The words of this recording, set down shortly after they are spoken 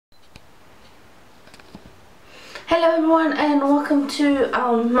Hello everyone and welcome to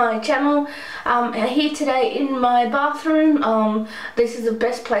my channel. I'm here today in my bathroom. This is the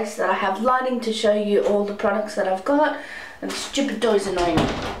best place that I have lighting to show you all the products that I've got. And stupid doors annoying me.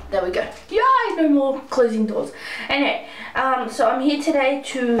 There we go. Yay! No more closing doors. Anyway, so I'm here today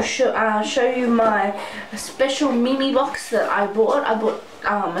to show you my special Memebox that I bought. I bought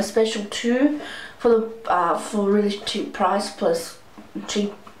a special 2 for really cheap price plus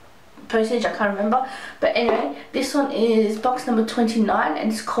cheap postage. I can't remember, but anyway, this one is box number 29 and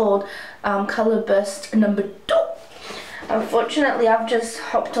it's called Color Burst number 2. Unfortunately, I've just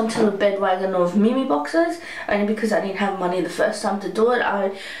hopped onto the bandwagon of Memeboxes only because I didn't have money the first time to do it.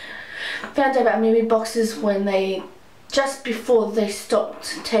 I found out about Memeboxes when they just before they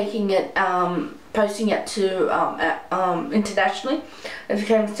stopped taking it, posting it to internationally. It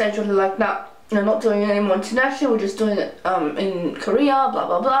became a stage where they're like, no, they're not doing it anymore internationally, we're just doing it in Korea, blah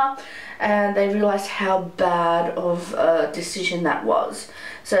blah blah. And they realised how bad of a decision that was,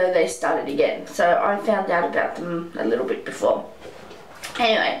 so they started again. So I found out about them a little bit before.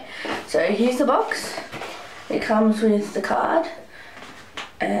 Anyway, so here's the box. It comes with the card,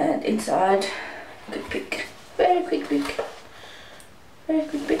 and inside, quick pick, very quick pick, very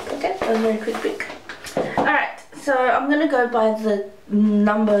quick pick, okay, a very quick pick. Alright, so I'm going to go by the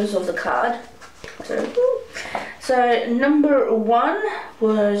numbers of the card. So number 1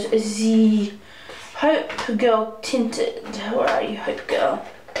 was the Hope Girl Tinted. Where are you, Hope Girl?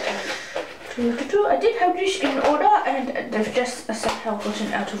 I did have this in order and they've just somehow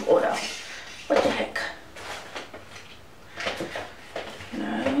gotten out of order. What the heck?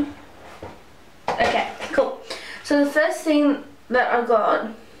 No. Okay, cool. So the first thing that I got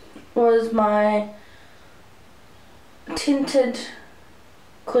was my tinted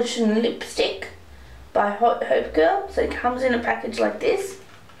cushion lipstick by Hope Girl. So it comes in a package like this.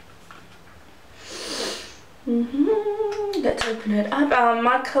 Let's open it up.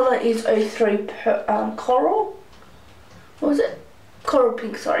 My colour is 03 Coral. What was it? Coral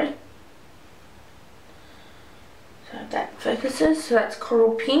Pink, sorry. So that focuses. So that's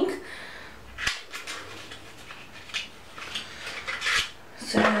Coral Pink.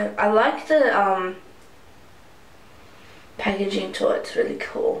 So I like the packaging to it. It's really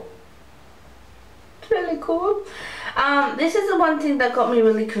cool. Really cool. This is the one thing that got me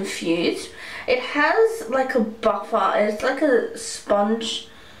really confused. It has like a buffer, it's like a sponge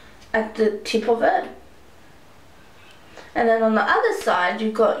at the tip of it, and then on the other side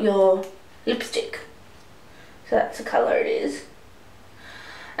you've got your lipstick. So that's the colour it is,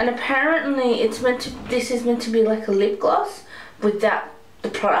 and apparently it's meant to, this is meant to be like a lip gloss without the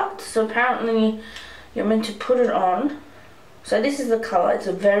product. So apparently you're meant to put it on. So this is the colour, it's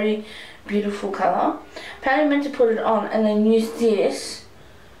a very beautiful colour. Apparently meant to put it on and then use this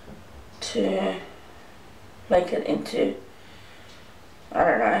to make it into, I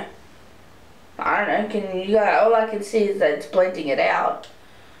don't know, can you go, all I can see is that it's blending it out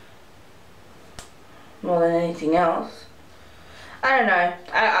more than anything else. I don't know.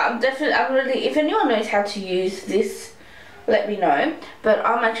 I'm really, if anyone knows how to use this, let me know, but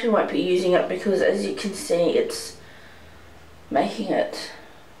I'm actually won't be using it because as you can see it's making it,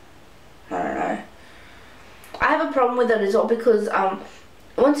 I don't know. I have a problem with it as well because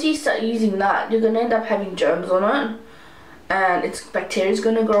once you start using that, you're going to end up having germs on it and its bacteria is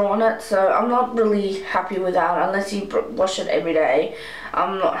going to grow on it. So I'm not really happy with that unless you wash it every day.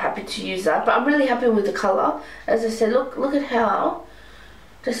 I'm not happy to use that, but I'm really happy with the colour. As I said, look at how,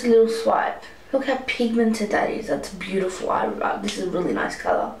 just a little swipe. Look how pigmented that is. That's beautiful. This is a really nice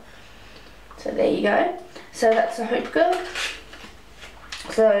colour. So there you go. So that's a Hope Girl.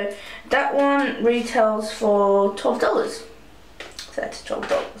 So that one retails for $12. So that's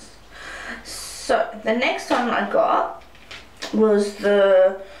 $12. So the next one I got was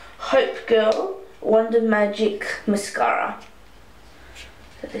the Hope Girl Wonder Magic Mascara.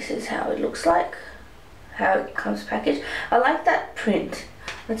 So this is how it looks like, how it comes packaged. I like that print.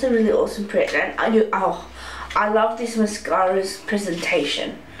 That's a really awesome print, and I love this mascara's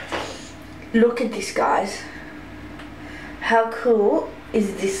presentation. Look at this, guys. How cool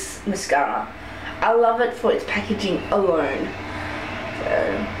is this mascara? I love it for its packaging alone.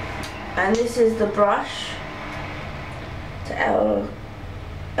 So, and this is the brush. So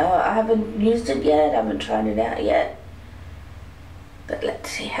I haven't used it yet, I haven't tried it out yet, but let's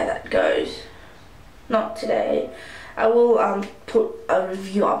see how that goes. Not today. I will put a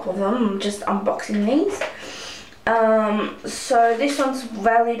review up of them. I'm just unboxing these. So this one's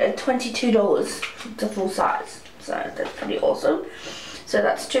valued at $22, the full size. So that's pretty awesome. So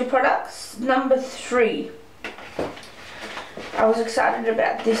that's 2 products. Number 3. I was excited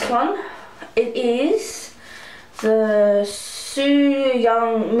about this one. It is the Su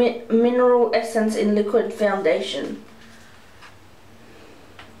Young Mineral Essence in Liquid Foundation.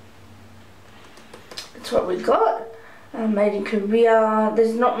 That's what we got. Made in Korea.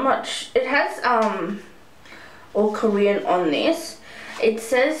 There's not much. It has all Korean on this. It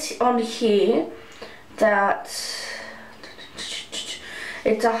says on here that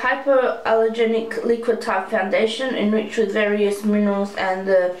it's a hypoallergenic liquid type foundation enriched with various minerals and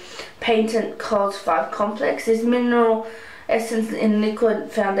the patent COS5 complex. This mineral essence in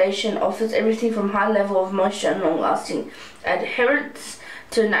liquid foundation offers everything from high level of moisture and long lasting adherence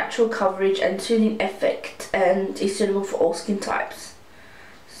to natural coverage and soothing effect, and is suitable for all skin types.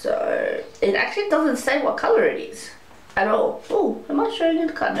 So it actually doesn't say what color it is at all. Oh, am I showing you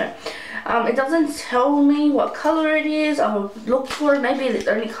the color? It doesn't tell me what color it is. I'll look for it. Maybe it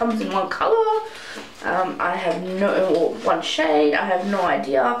only comes in one color. I have no, one shade. I have no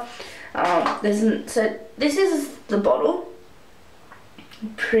idea. So this is the bottle.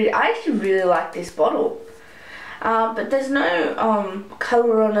 I actually really like this bottle. But there's no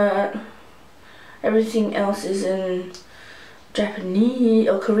color on it. Everything else is in Japanese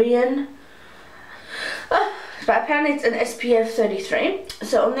or Korean. But apparently it's an SPF 33.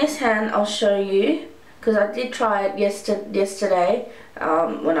 So on this hand, I'll show you, because I did try it yesterday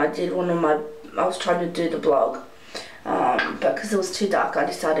when I did I was trying to do the blog. But because it was too dark, I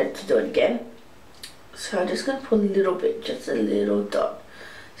decided to do it again. So I'm just going to put a little bit, just a little dot.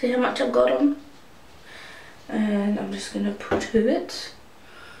 See how much I've got on? And I'm just going to put it,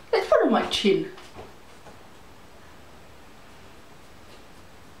 let's put it on my chin.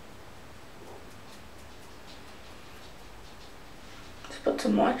 Let's put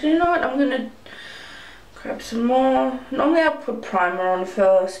some more. You know what, I'm going to grab some more. Normally I'll put primer on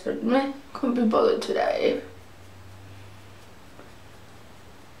first, but meh, couldn't be bothered today.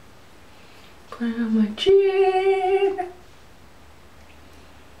 Put it on my chin.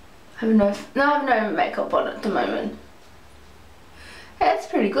 I have no makeup on at the moment. Yeah, it's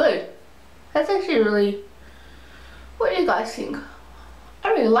pretty good. That's actually really, what do you guys think? I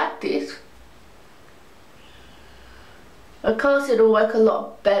really like this. Of course it'll work a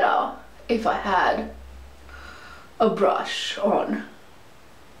lot better if I had a brush on.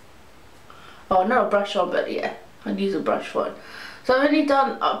 Oh, not a brush on, but yeah, I'd use a brush for it. So I've only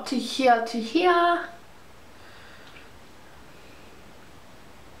done up to here to here.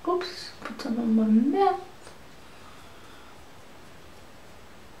 Oops, put some on my mouth.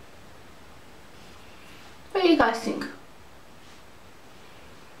 What do you guys think?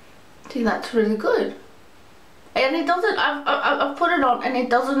 I think that's really good. And it doesn't, I've put it on and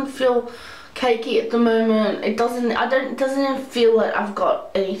it doesn't feel cakey at the moment. It doesn't even feel like I've got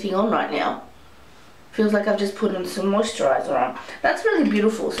anything on right now. Feels like I've just put on some moisturizer on. That's really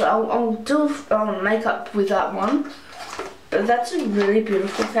beautiful, so I'll do makeup with that one. But that's a really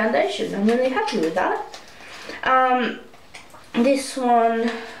beautiful foundation. I'm really happy with that. This one,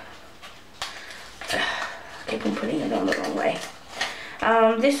 I keep on putting it on the wrong way.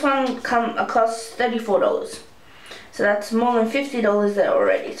 This one costs $34. So that's more than $50 there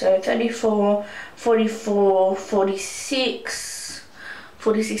already. So 34, 44, 46,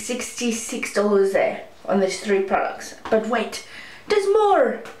 66 there on these 3 products. But wait, there's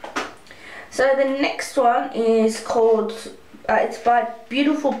more. So the next one is called, it's by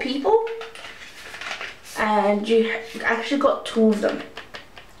Beautiful People, and you actually got 2 of them.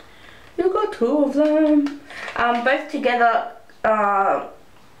 You got 2 of them. Both together, I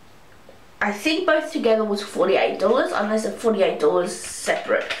think both together was $48, unless they're $48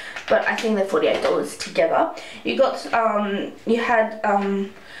 separate. But I think they're $48 together. You got,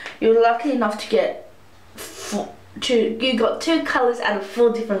 you were lucky enough to get you got 2 colors out of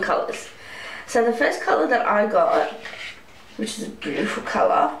 4 different colors. So the first color that I got, which is a beautiful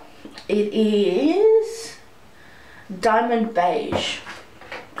color, it is Diamond Beige.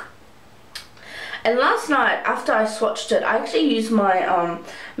 And last night, after I swatched it, I actually used my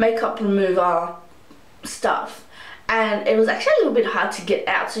makeup remover stuff, and it was actually a little bit hard to get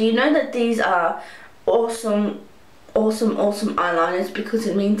out. So you know that these are awesome eyeliners, because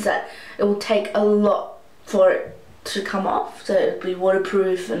it means that it will take a lot for it to come off, so it'll be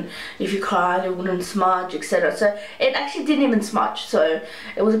waterproof, and if you cried it wouldn't smudge, etc. So it actually didn't even smudge, so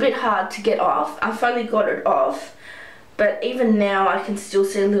it was a bit hard to get off. I finally got it off, but even now I can still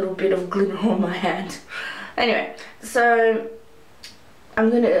see a little bit of glitter on my hand. Anyway, so I'm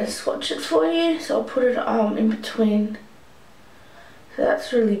gonna swatch it for you. So I'll put it in between. So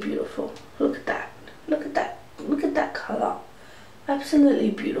that's really beautiful. Look at that, look at that, look at that color. Absolutely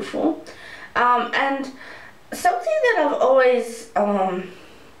beautiful. And something that I've always, the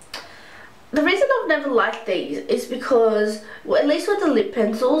reason I've never like these is because, well, at least with the lip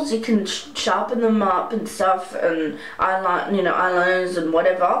pencils, you can sharpen them up and stuff, and eyeliners and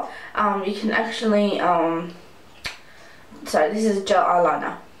whatever. You can actually, sorry, this is gel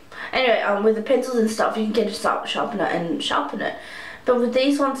eyeliner. Anyway, with the pencils and stuff, you can get a sharpener and sharpen it. But with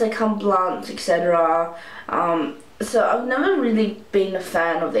these ones, they come blunt, etc. So I've never really been a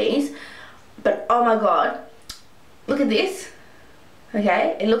fan of these. But oh my god, look at this.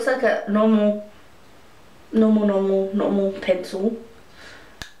 Okay, it looks like a normal pencil.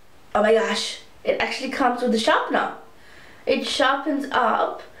 Oh my gosh, it actually comes with a sharpener. It sharpens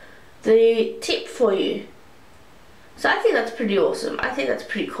up the tip for you. So I think that's pretty awesome. I think that's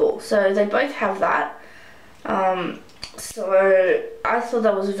pretty cool. So they both have that. So I thought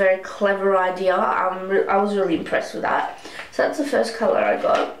that was a very clever idea. I was really impressed with that. So that's the first colour I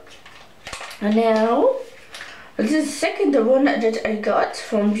got. And now, this is the second one that I got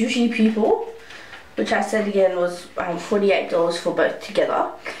from Beauty People, which I said again was $48 for both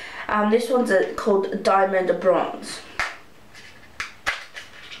together. This one's called Diamond Bronze.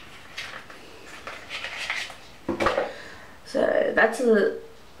 So that's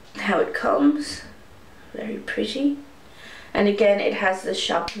how it comes. Very pretty. And again, it has the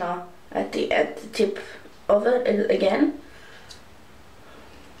sharpener at the tip of it again,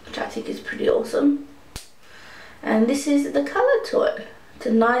 which I think is pretty awesome. And this is the colour to it. It's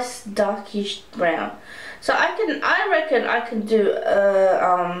a nice darkish brown. So I reckon I can do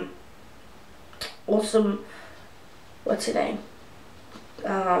a awesome, what's her name?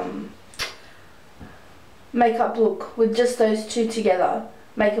 Makeup look with just those two together.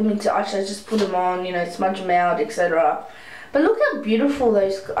 Make them into eyeshadows, just put them on, you know, smudge them out, etc. But look how beautiful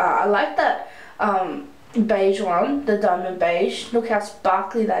those are. I like that beige one, the diamond beige. Look how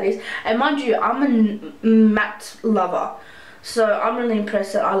sparkly that is. And mind you, I'm a matte lover, so I'm really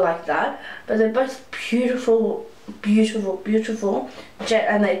impressed that I like that. But they're both beautiful, beautiful, beautiful,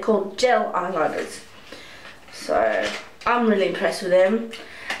 and they're called gel eyeliners. So I'm really impressed with them.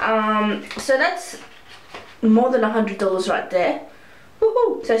 So that's more than $100 right there.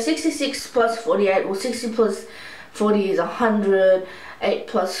 Woohoo! So 66 plus 48, well 60 plus 40 is 100, 8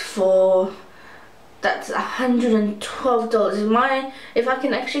 plus 4, that's $112. If I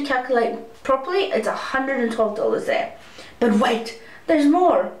can actually calculate properly, it's $112 there. But wait, there's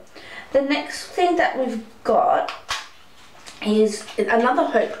more. The next thing that we've got is another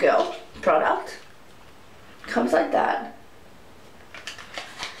Hope Girl product. Comes like that.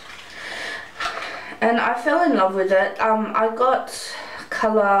 And I fell in love with it. I got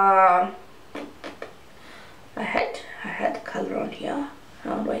colour. I had colour on here.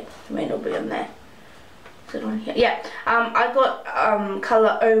 Oh wait, it may not be on there. Is it on here? Yeah. I got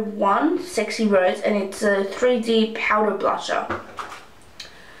colour 01 Sexy Rose, and it's a 3D powder blusher.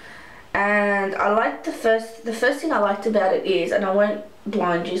 And I liked the first thing I liked about it is, and I won't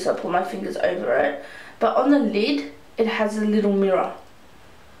blind you, so I put my fingers over it, but on the lid it has a little mirror.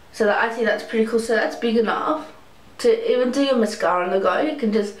 So I think that's pretty cool. So that's big enough to even do your mascara on the go. You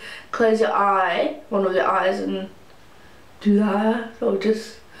can just close your eye, one of your eyes, and do that. Or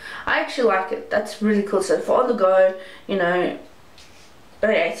just, I actually like it. That's really cool. So for on the go, you know.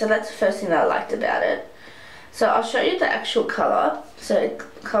 Okay, so that's the first thing that I liked about it. So I'll show you the actual colour. So it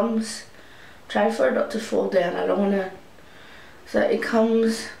comes, try for it not to fall down. I don't want to. So it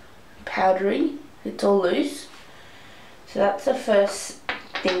comes powdery. It's all loose. So that's the first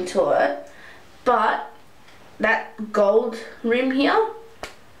thing to it. But that gold rim here,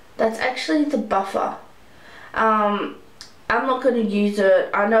 that's actually the buffer. I'm not going to use it.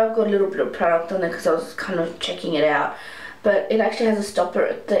 I know I've got a little bit of product on there because I was kind of checking it out, but it actually has a stopper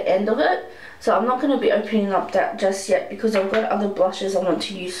at the end of it, so I'm not going to be opening up that just yet because I've got other blushes I want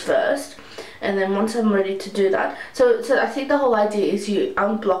to use first, and then once I'm ready to do that, so I think the whole idea is you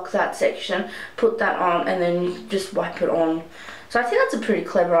unblock that section, put that on, and then you just wipe it on. So I think that's a pretty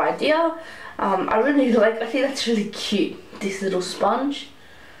clever idea. I think that's really cute, this little sponge.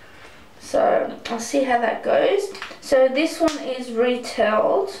 So I'll see how that goes. So this one is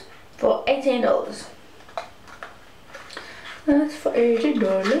retailed for $18. That's for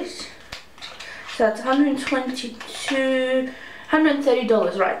 $18. So that's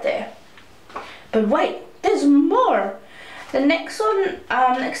 $130 right there. But wait, there's more. The next one,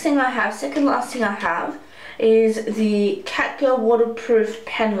 next thing I have, second last thing I have, is the Cat Girl waterproof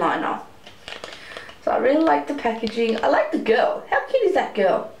pen liner. So I really like the packaging. I like the girl. How cute is that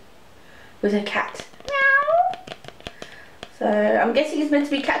girl with her cat? Meow. So I'm guessing it's meant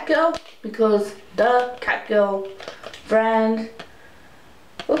to be Cat Girl because the Cat Girl brand.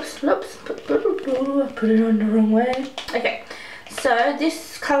 Oops, put it on the wrong way. Okay, So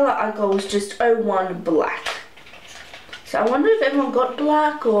this colour I got was just 01 black. So I wonder if everyone got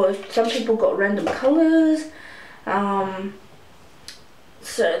black or if some people got random colours.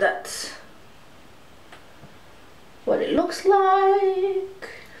 So that's what it looks like.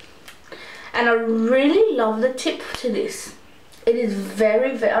 And I really love the tip to this. It is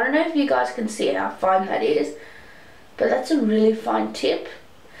very, very, I don't know if you guys can see how fine that is, but that's a really fine tip.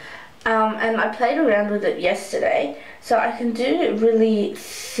 And I played around with it yesterday, so I can do really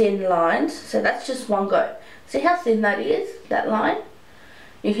thin lines. So that's just one go. See how thin that is, that line?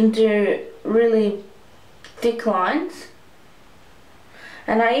 You can do really thick lines.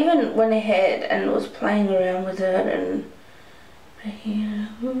 And I even went ahead and was playing around with it and here.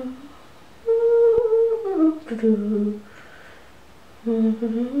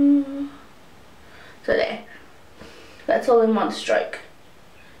 So there. That's all in one stroke.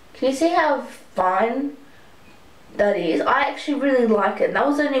 Can you see how fine that is? I actually really like it. That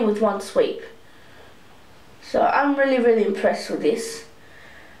was only with one sweep. So I'm really, really impressed with this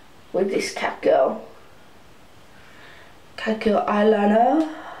Cat Girl eyeliner,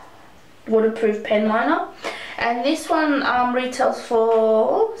 waterproof pen liner. And this one retails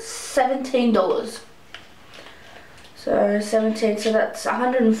for $17. So 17, so that's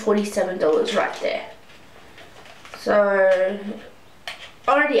 $147 right there. So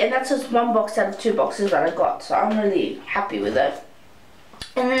already, and that's just one box out of 2 boxes that I got, so I'm really happy with it.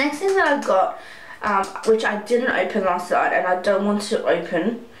 And the next thing that I got, which I didn't open last night and I don't want to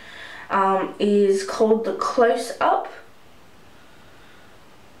open, is called the Close Up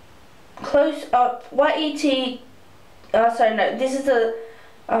YET. Sorry, no, this is the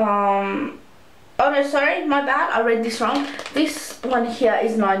oh no, sorry, my bad, I read this wrong. This one here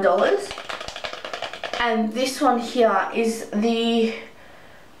is $9 and this one here is the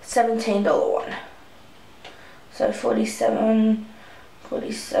 $17 one. So 47, so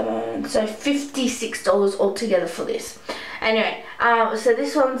 $56 altogether for this. Anyway, so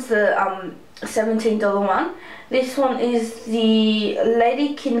this one's the $17 one. This one is the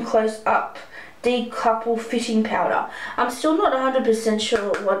Ladykin Close Up Decouple Fitting Powder. I'm still not 100%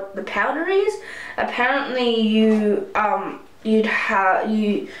 sure what the powder is. Apparently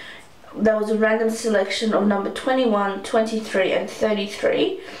there was a random selection of number 21, 23 and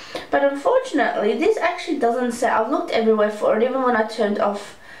 33, but unfortunately this actually doesn't say. I've looked everywhere for it, even when I turned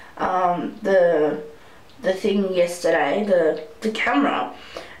off the thing yesterday, the camera,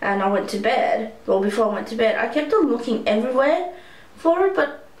 and I went to bed. Well, before I went to bed I kept on looking everywhere for it,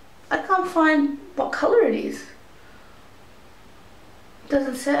 but I can't find what colour it is. It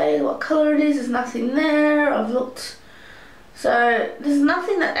doesn't say what colour it is, there's nothing there. I've looked, so there's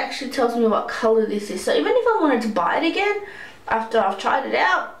nothing that actually tells me what colour this is. So even if I wanted to buy it again after I've tried it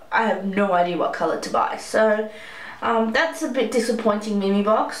out, I have no idea what colour to buy. So that's a bit disappointing,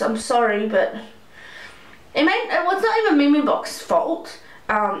 Memebox. I'm sorry, but it was not even Memebox's fault.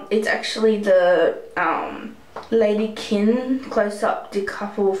 It's actually the Ladykin Close Up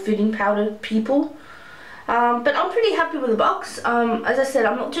Decouple Fitting Powder people. But I'm pretty happy with the box. As I said,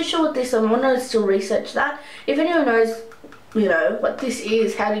 I'm not too sure what this is. I'm going to still research that. If anyone knows, you know, what this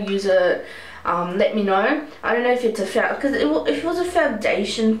is, how to use it, let me know. I don't know if it's a because if it was a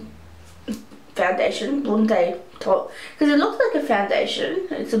foundation, wouldn't they talk? Because it looks like a foundation.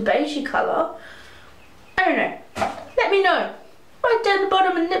 It's a beigey colour. I don't know. Let me know. Right down the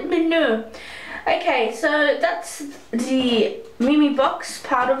bottom and let me know. Okay, so that's the Memebox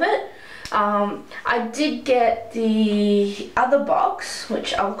part of it. I did get the other box,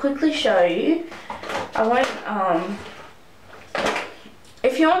 which I'll quickly show you. I won't,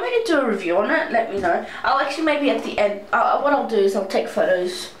 if you want me to do a review on it, let me know. I'll actually maybe at the end, what I'll do is I'll take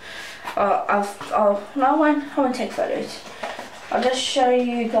photos. No, I won't take photos. I'll just show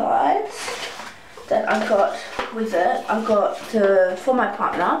you guys that I got with it. I got for my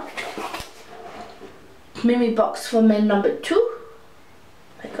partner, Memebox for Men number 2.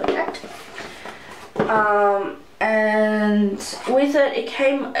 I got that. And with it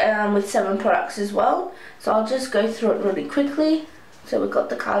came with 7 products as well. So I'll just go through it really quickly. So we got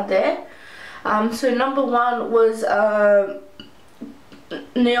the card there. So number 1 was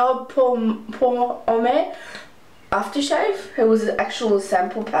Neo Pour Homme aftershave. It was an actual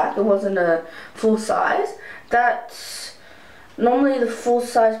sample pack. It wasn't a full size. That's normally the full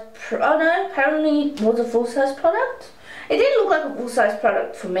size. Oh no, apparently it was a full size product. It didn't look like a full size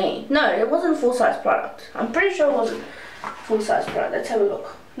product for me. No, it wasn't a full size product. I'm pretty sure it wasn't a full size product. Let's have a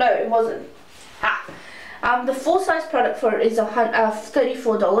look. No, it wasn't. The full size product for it is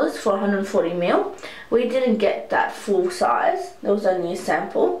 $34 for 140 ml. We didn't get that full size. There was only a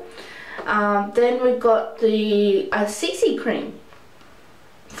sample. Then we got the CC cream.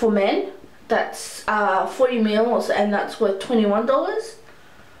 for men. That's 40 mils, and that's worth $21.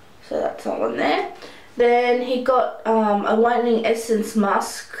 So that's that one there. Then he got a whitening essence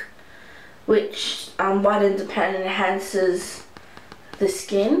mask, which whitens and enhances the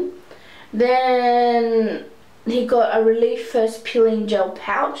skin. Then he got a Relief First Peeling Gel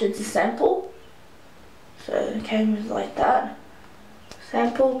pouch. It's a sample. So it came with like that.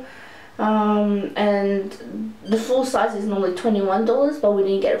 Sample. And the full size is normally $21, but we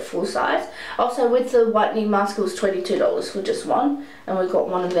didn't get a full size. Also with the whitening mask it was $22 for just one, and we got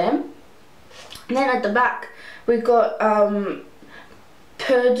one of them. And then at the back we got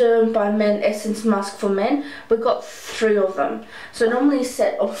Perderm by Men Essence Mask for Men. We got 3 of them. So normally a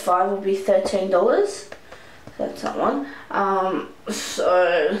set of 5 would be $13. So that's that one.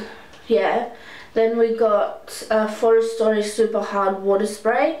 So yeah. Then we got Forest Story Super Hard Water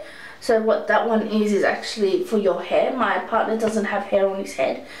Spray. So what that one is actually for your hair. My partner doesn't have hair on his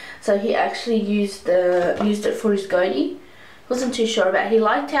head, so he actually used it for his goatee. Wasn't too sure about it. He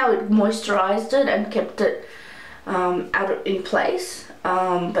liked how it moisturized it and kept it in place,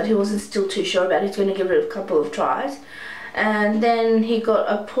 but he wasn't still too sure about it. He's going to give it a couple of tries. And then he got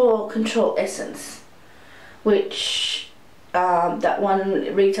a Pore Control Essence, which that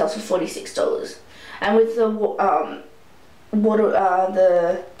one retails for $46. And with the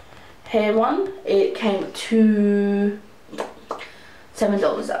the hair one, it came to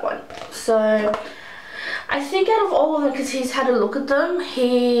 $7, that one. So I think out of all of them, because he's had a look at them,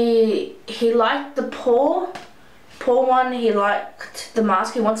 he liked the pore one. He liked the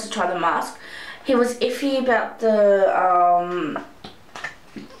mask. He wants to try the mask. He was iffy about the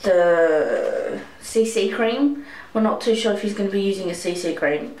CC cream. We're not too sure if he's going to be using a CC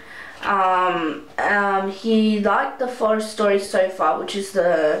cream. He liked the Forest Story so far, which is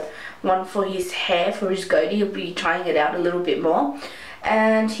the one for his hair, for his goatee. He'll be trying it out a little bit more,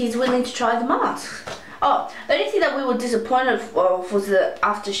 and he's willing to try the mask. Oh, the only thing that we were disappointed of was the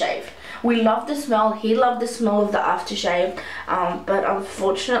aftershave. We loved the smell, he loved the smell of the aftershave, but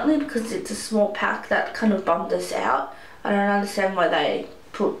unfortunately, because it's a small pack, that kind of bummed us out. I don't understand why they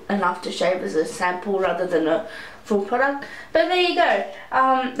put an aftershave as a sample rather than a full product. But there you go.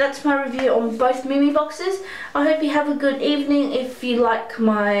 That's my review on both Memeboxes. I hope you have a good evening. If you like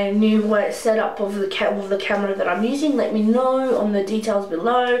my new setup of the camera that I'm using, let me know on the details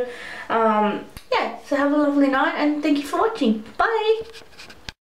below. Yeah, so have a lovely night, and thank you for watching. Bye!